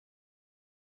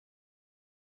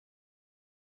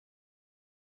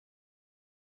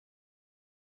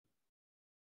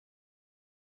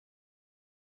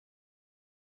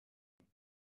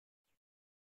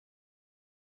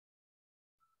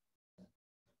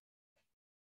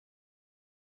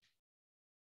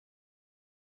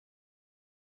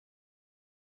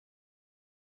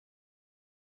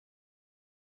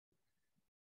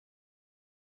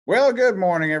Well, good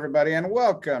morning, everybody, and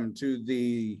welcome to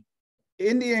the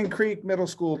Indian Creek Middle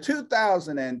School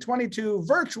 2022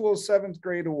 Virtual 7th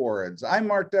Grade Awards. I'm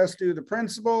Mark Destu, the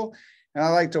principal, and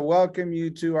I'd like to welcome you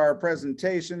to our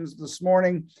presentations this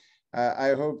morning.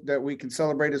 I hope that we can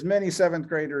celebrate as many 7th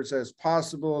graders as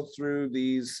possible through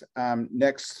these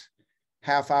next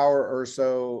half hour or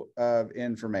so of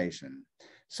information.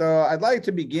 So I'd like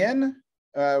to begin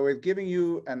with giving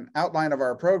you an outline of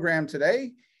our program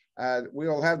today.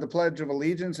 We'll have the Pledge of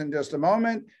Allegiance in just a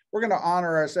moment. We're going to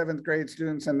honor our 7th grade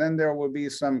students, and then there will be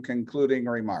some concluding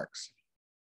remarks.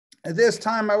 At this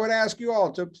time, I would ask you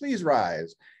all to please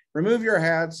rise, remove your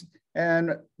hats,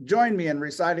 and join me in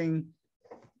reciting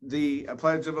the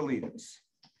Pledge of Allegiance.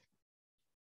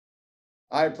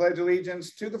 I pledge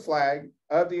allegiance to the flag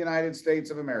of the United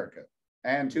States of America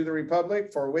and to the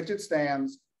republic for which it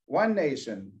stands, one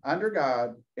nation, under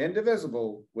God,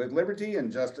 indivisible, with liberty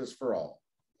and justice for all.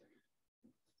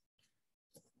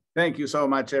 Thank you so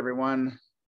much, everyone.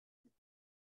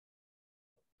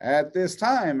 At this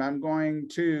time, I'm going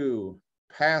to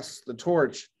pass the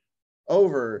torch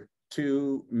over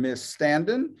to Miss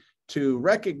Standen to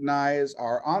recognize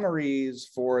our honorees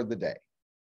for the day.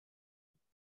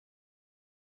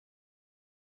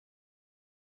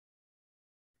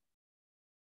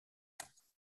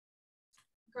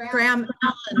 Graham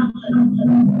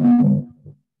Allen,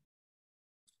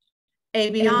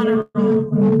 A.B.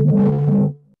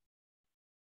 Honorable.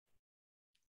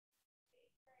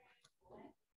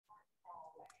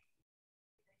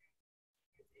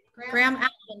 Graham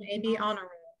Allen, A.B. Honorable.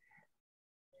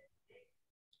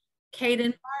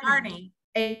 Caden Barney,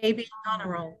 A.B.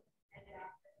 Honorable.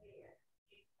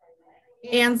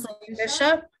 Ansley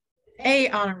Bishop, A.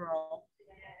 Honorable.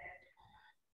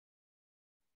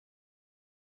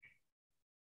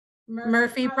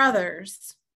 Murphy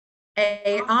Brothers,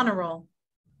 A. Honorable.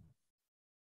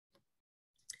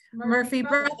 Murphy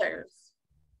Brothers,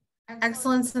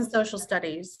 Excellence in Social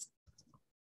Studies.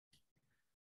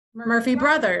 Murphy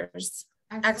Brothers,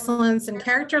 Excellence in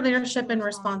Character, Leadership, and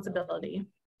Responsibility.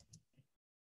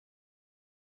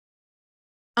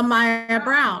 Amaya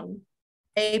Brown,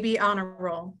 A.B. Honor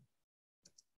Roll.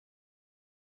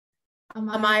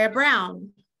 Amaya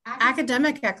Brown,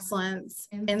 Academic Excellence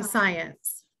in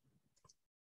Science.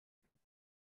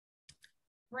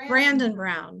 Brandon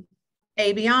Brown,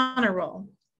 A.B. Honor Roll.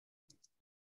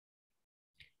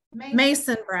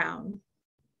 Mason Brown,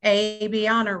 A.B.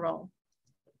 Honor Roll.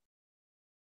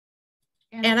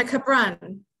 Annika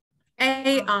Brunn,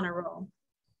 A. Honor Roll.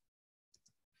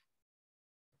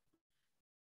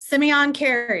 Simeon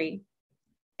Carey,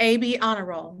 A.B. Honor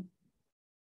Roll.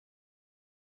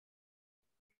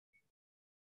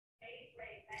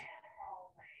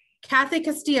 Kathy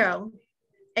Castillo,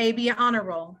 A.B. Honor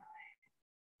Roll.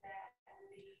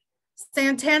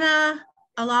 Santana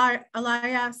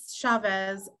Elias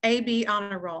Chavez, A.B.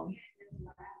 Honor Roll.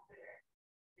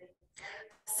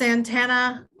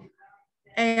 Santana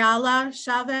Ayala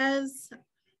Chavez,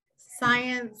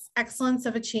 Science Excellence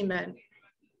of Achievement.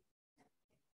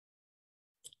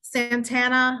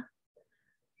 Santana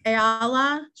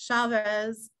Ayala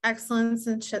Chavez, Excellence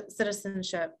in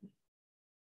Citizenship.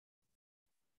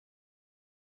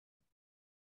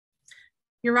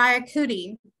 Uriah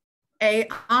Cootie, A.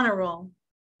 Honor Roll.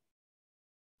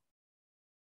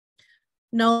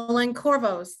 Nolan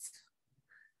Corvos,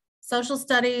 Social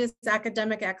Studies,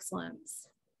 Academic Excellence.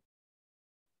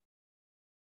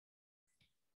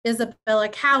 Isabella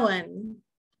Cowan,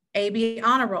 A.B.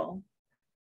 Honor Roll.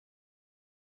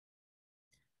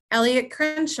 Elliot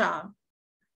Crenshaw,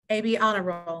 A.B. Honor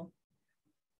Roll.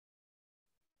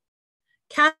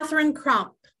 Catherine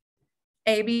Crump,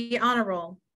 A.B. Honor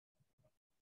Roll.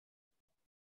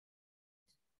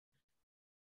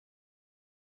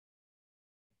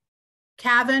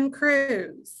 Kevin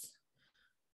Cruz,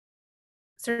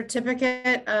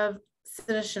 Certificate of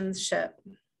Citizenship.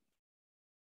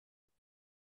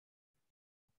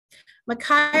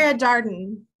 Micaiah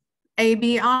Darden,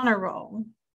 A.B. Honor Roll.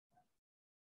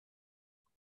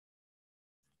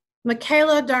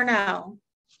 Michaela Darnell,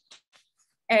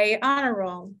 A. Honor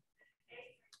Roll.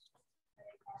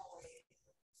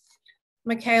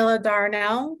 Michaela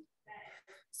Darnell,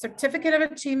 Certificate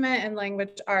of Achievement in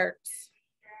Language Arts.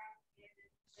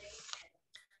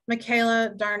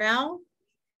 Michaela Darnell,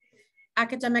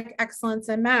 Academic Excellence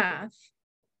in Math.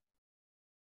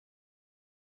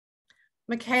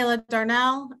 Michaela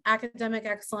Darnell, Academic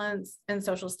Excellence in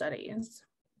Social Studies.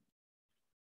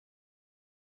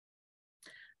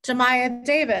 Jemiah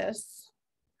Davis,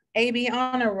 A.B.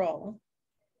 Honor Roll.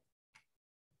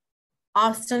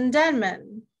 Austin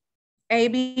Denman,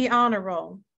 A.B. Honor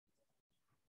Roll.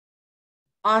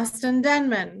 Austin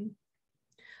Denman,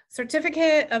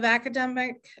 Certificate of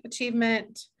Academic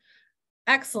Achievement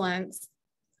Excellence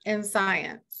in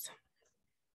Science.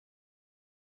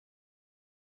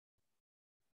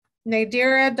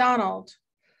 Nadira Donald,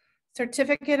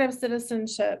 Certificate of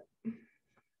Citizenship.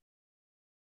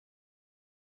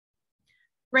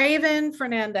 Raven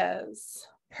Fernandez,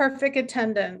 Perfect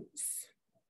Attendance.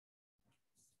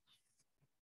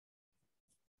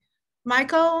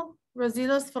 Michael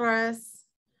Rosilos Flores,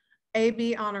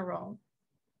 AB Honor Roll.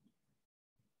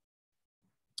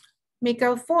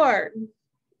 Miko Ford,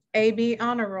 AB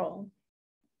Honor Roll.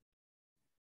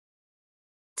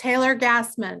 Taylor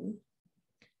Gassman,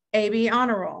 AB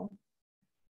Honor Roll.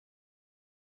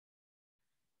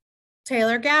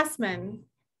 Taylor Gassman,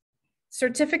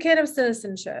 Certificate of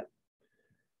Citizenship.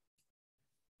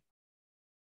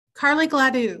 Carly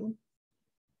Gladue,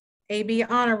 AB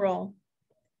Honor Roll.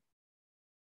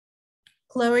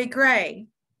 Chloe Gray,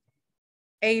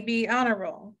 AB Honor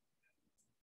Roll.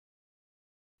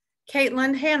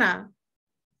 Caitlin Hanna,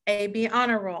 AB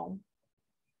Honor Roll.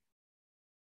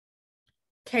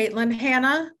 Caitlin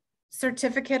Hanna,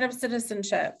 Certificate of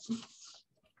Citizenship.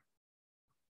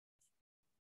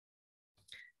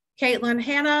 Caitlin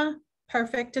Hanna,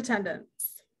 Perfect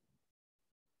Attendance.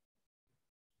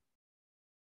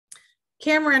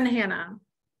 Cameron Hanna,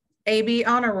 AB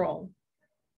Honor Roll.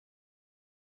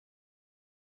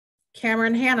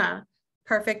 Cameron Hanna,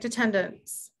 Perfect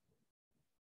Attendance.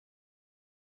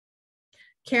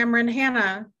 Cameron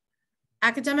Hanna,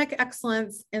 Academic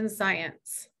Excellence in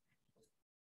Science.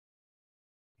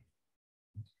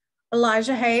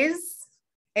 Elijah Hayes,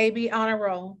 AB Honor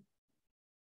Roll.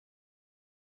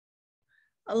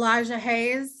 Elijah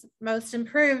Hayes, Most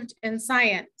Improved in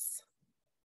Science.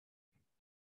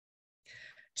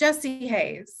 Jesse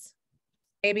Hayes,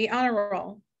 AB Honor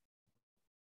Roll.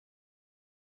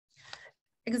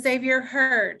 Xavier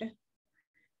Hurd,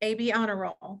 AB Honor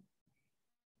Roll.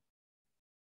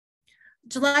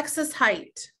 Jalexis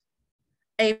Height,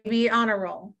 AB Honor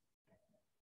Roll.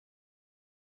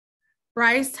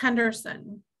 Bryce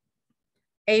Henderson,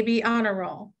 AB Honor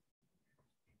Roll.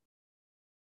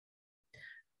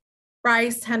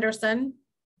 Bryce Henderson,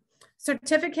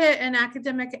 Certificate in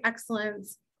Academic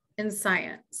Excellence in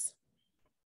Science.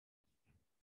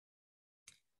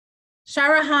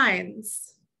 Shara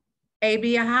Hines,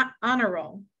 AB Honor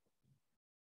Roll.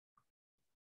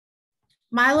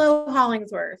 Milo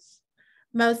Hollingsworth,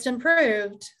 Most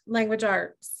Improved Language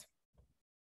Arts.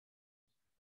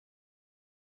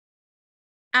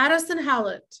 Addison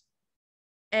Howlett,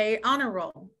 A Honor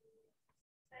Roll.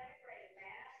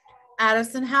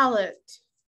 Addison Howlett,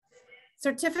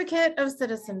 Certificate of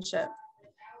Citizenship.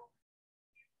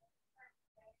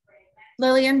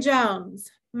 Lillian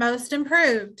Jones, Most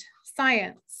Improved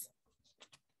Science.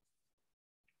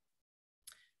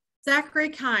 Zachary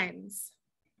Kynes,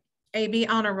 AB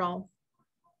Honor Roll.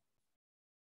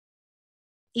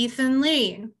 Ethan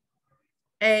Lee,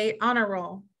 A Honor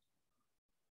Roll.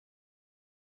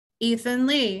 Ethan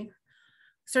Lee,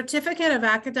 Certificate of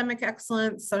Academic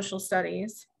Excellence, Social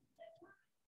Studies.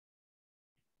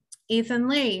 Ethan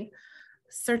Lee,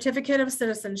 Certificate of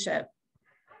Citizenship.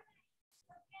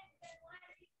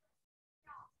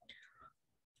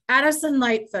 Addison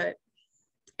Lightfoot,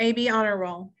 AB Honor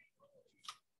Roll.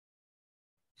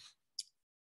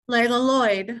 Layla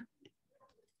Lloyd,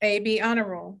 AB Honor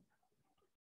Roll.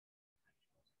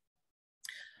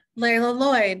 Layla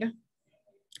Lloyd,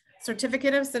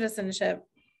 Certificate of Citizenship.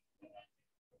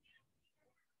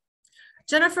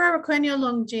 Jennifer Requeno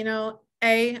Longino,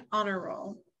 A Honor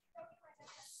Roll.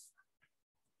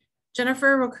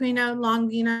 Jennifer Requeno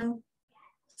Longino,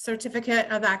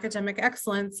 Certificate of Academic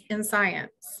Excellence in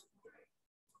Science.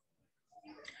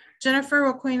 Jennifer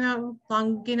Requeno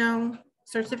Longino,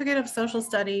 Certificate of Social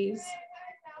Studies.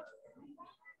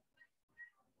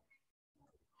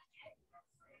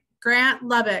 Grant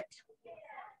Lubbock,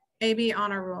 AB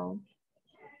Honor Roll.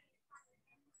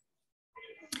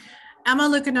 Emma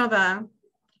Lukanova,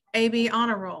 AB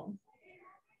Honor Roll.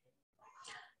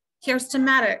 Kirsten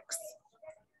Maddox,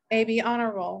 AB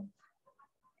Honor Roll.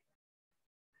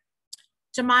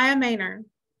 Jemiah Maynard,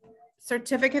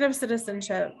 Certificate of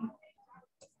Citizenship.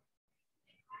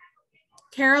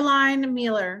 Caroline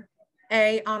Mueller,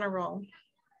 A Honor Roll.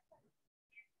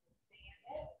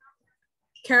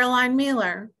 Caroline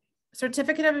Mueller,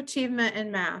 Certificate of Achievement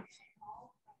in Math.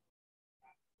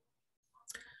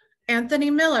 Anthony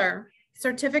Miller,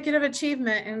 Certificate of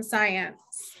Achievement in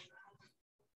Science.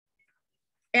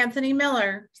 Anthony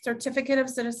Miller, Certificate of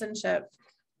Citizenship.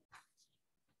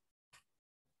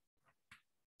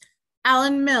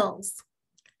 Alan Mills,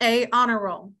 A Honor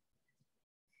Roll.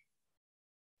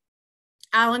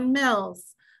 Alan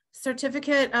Mills,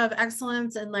 Certificate of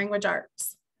Excellence in Language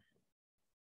Arts.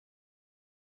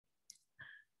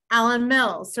 Alan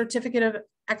Mills, Certificate of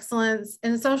Excellence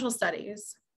in Social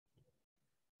Studies.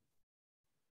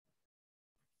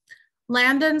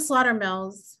 Landon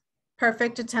Slaughtermills,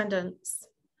 Perfect Attendance.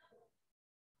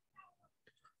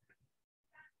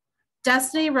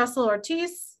 Destiny Russell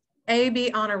Ortiz,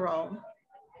 AB Honor Roll.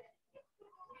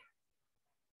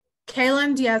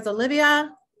 Kaylin Diaz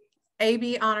Olivia,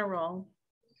 AB Honor Roll.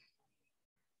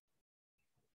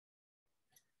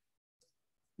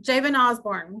 Javen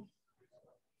Osborne,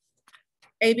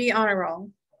 AB Honor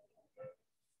Roll.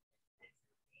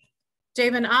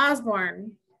 Javen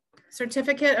Osborne,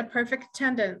 Certificate of Perfect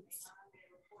Attendance.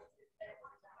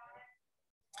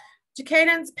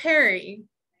 Jacadence Perry,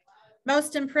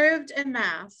 Most Improved in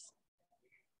Math.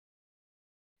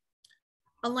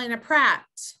 Elena Pratt,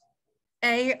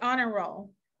 A Honor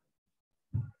Roll.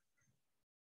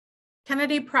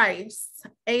 Kennedy Price,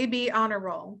 AB Honor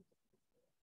Roll.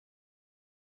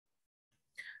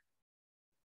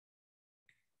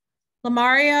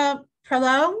 Lamaria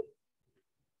Prelo,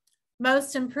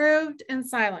 Most Improved in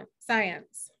Science.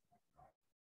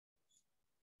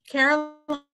 Caroline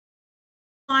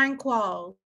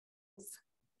Qualls,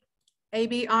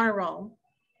 AB Honor Roll.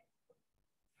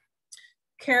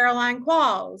 Caroline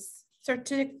Qualls,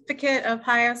 Certificate of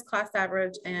Highest Class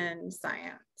Average in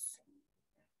Science.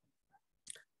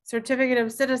 Certificate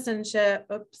of Citizenship,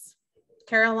 oops,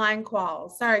 Caroline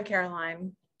Qualls, sorry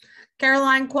Caroline.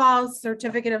 Caroline Qualls,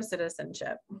 Certificate of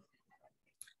Citizenship.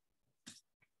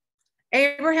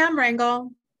 Abraham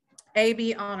Rangel,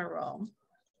 AB Honor Roll.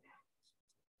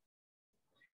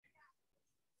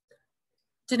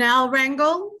 Janelle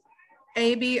Rangel,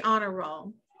 AB Honor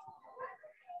Roll.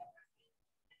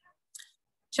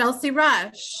 Chelsea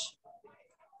Rush,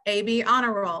 AB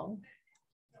Honor Roll.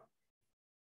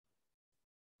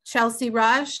 Chelsea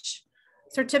Rush,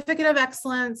 Certificate of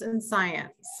Excellence in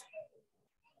Science.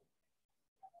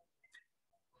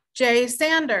 Jay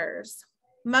Sanders,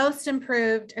 Most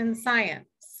Improved in Science.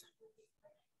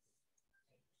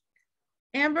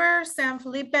 Amber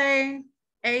Sanfelipe,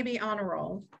 AB Honor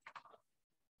Roll.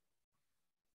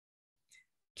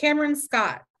 Cameron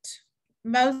Scott,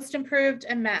 Most Improved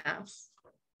in Math.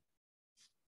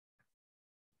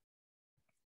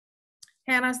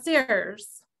 Hannah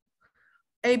Sears,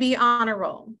 AB Honor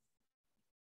Roll.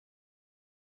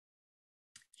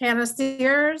 Hannah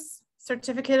Sears,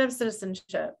 Certificate of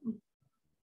Citizenship.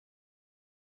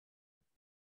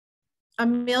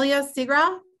 Amelia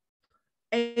Segra,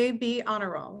 AB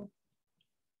Honor Roll.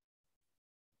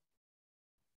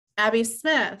 Abby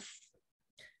Smith,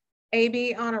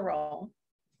 AB Honor Roll.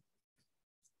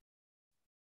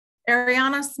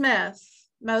 Ariana Smith,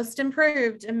 Most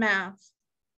Improved in Math.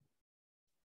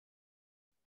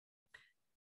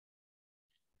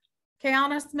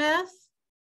 Kayana Smith,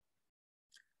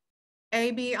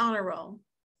 AB Honor Roll.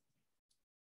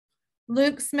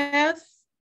 Luke Smith,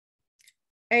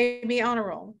 AB Honor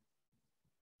Roll.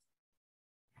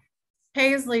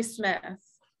 Paisley Smith,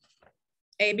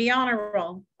 AB Honor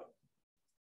Roll.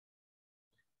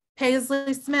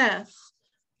 Paisley Smith,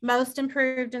 Most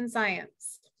Improved in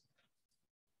Science.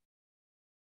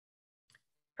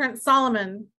 Prince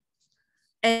Solomon,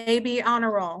 AB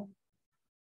Honor Roll.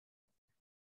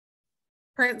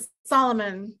 Prince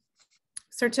Solomon,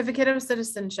 Certificate of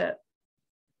Citizenship.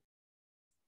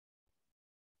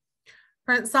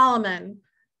 Prince Solomon,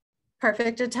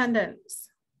 Perfect Attendance.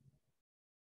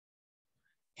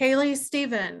 Haley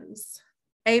Stevens,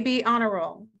 AB Honor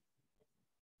Roll.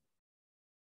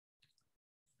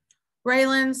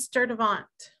 Raylan Sturdivant,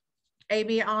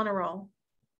 AB Honor Roll.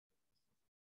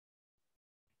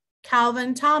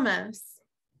 Calvin Thomas,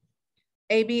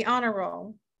 AB Honor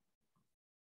Roll.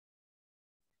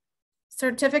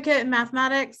 Certificate in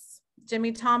Mathematics,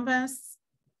 Jimmy Thomas,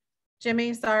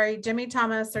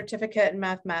 Certificate in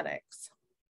Mathematics.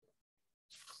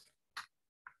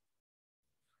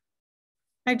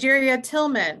 Nigeria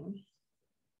Tillman,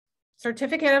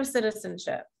 Certificate of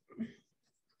Citizenship.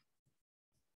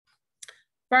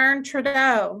 Vern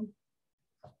Trudeau,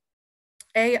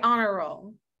 A Honor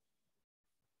Roll.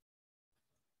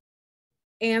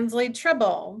 Ansley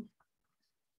Tribble,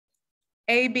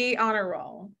 AB Honor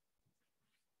Roll.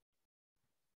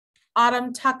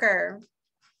 Autumn Tucker,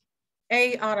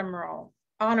 A Honor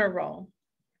Roll.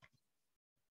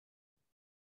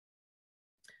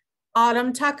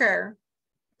 Autumn Tucker,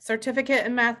 Certificate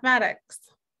in Mathematics.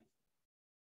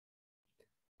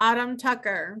 Autumn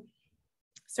Tucker,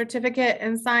 Certificate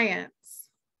in Science.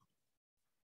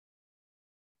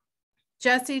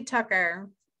 Jesse Tucker,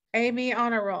 AB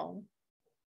Honor Roll.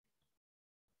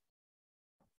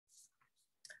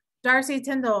 Darcy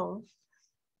Tyndall,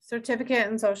 certificate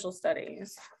in social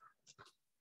studies.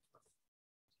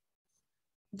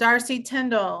 Darcy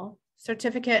Tyndall,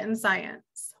 certificate in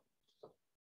science.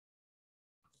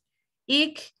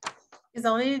 Eek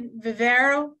Isoli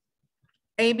Vivero,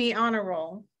 AB honor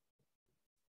roll.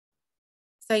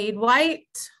 Saeed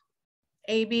White,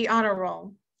 AB honor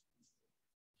roll.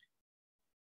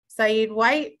 Saeed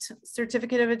White,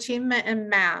 certificate of achievement in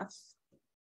math.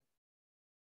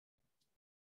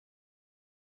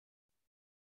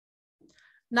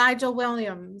 Nigel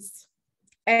Williams,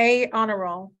 A honor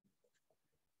roll.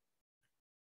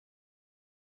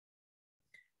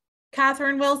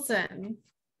 Catherine Wilson,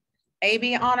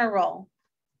 AB honor roll.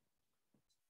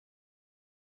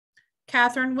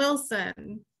 Catherine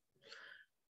Wilson,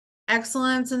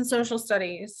 excellence in social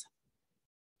studies.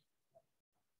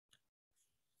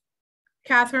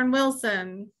 Catherine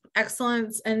Wilson,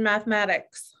 excellence in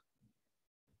mathematics.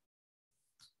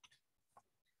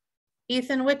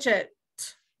 Ethan Witchett,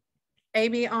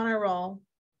 AB honor roll.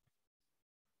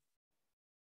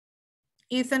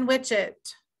 Ethan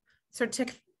Witchett,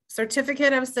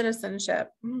 certificate of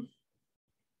citizenship.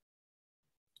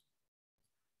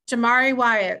 Jamari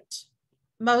Wyatt,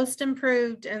 most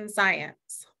improved in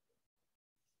science.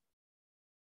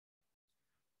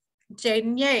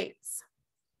 Jaden Yates,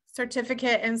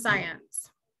 certificate in science.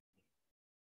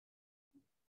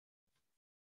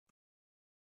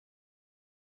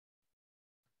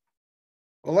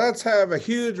 Well, let's have a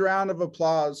huge round of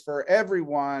applause for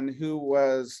everyone who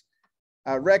was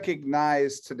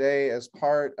recognized today as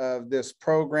part of this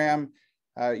program.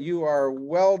 You are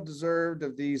well deserved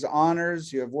of these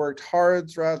honors. You have worked hard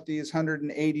throughout these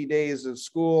 180 days of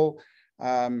school.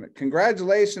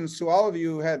 Congratulations to all of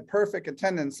you who had perfect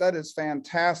attendance. That is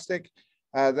fantastic.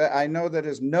 That I know that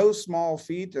is no small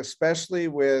feat, especially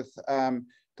with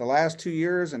the last 2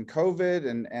 years and COVID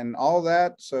and all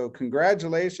that. So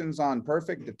congratulations on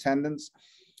perfect attendance.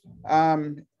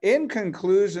 In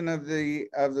conclusion of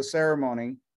the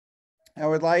ceremony, I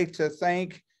would like to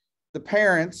thank the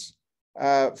parents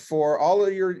for all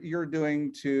of you're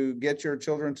doing to get your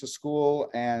children to school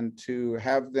and to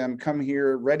have them come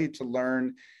here ready to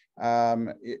learn.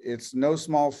 It's no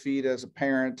small feat as a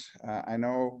parent. I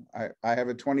know I have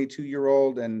a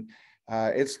 22-year-old and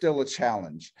it's still a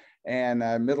challenge. And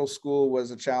middle school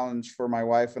was a challenge for my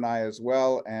wife and I as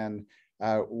well. And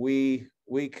we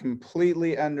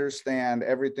completely understand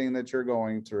everything that you're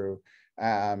going through.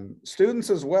 Students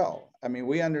as well. I mean,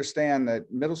 we understand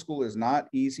that middle school is not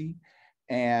easy.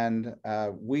 And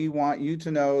we want you to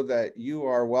know that you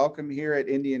are welcome here at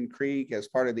Indian Creek as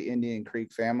part of the Indian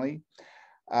Creek family.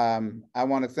 I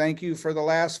want to thank you for the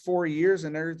last 4 years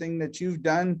and everything that you've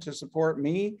done to support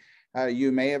me.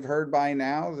 You may have heard by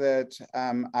now that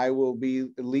I will be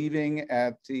leaving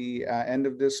at the end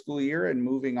of this school year and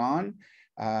moving on.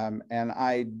 And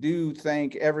I do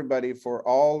thank everybody for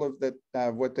all of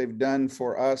what they've done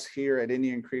for us here at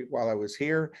Indian Creek while I was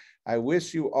here. I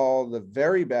wish you all the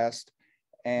very best.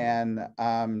 And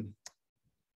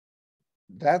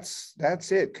that's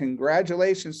it.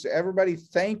 Congratulations to everybody.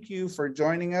 Thank you for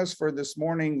joining us for this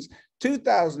morning's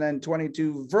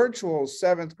 2022 virtual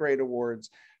 7th grade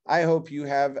awards. I hope you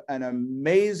have an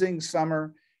amazing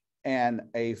summer and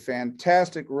a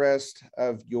fantastic rest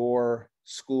of your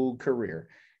school career.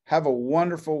 Have a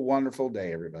wonderful, wonderful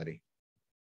day, everybody.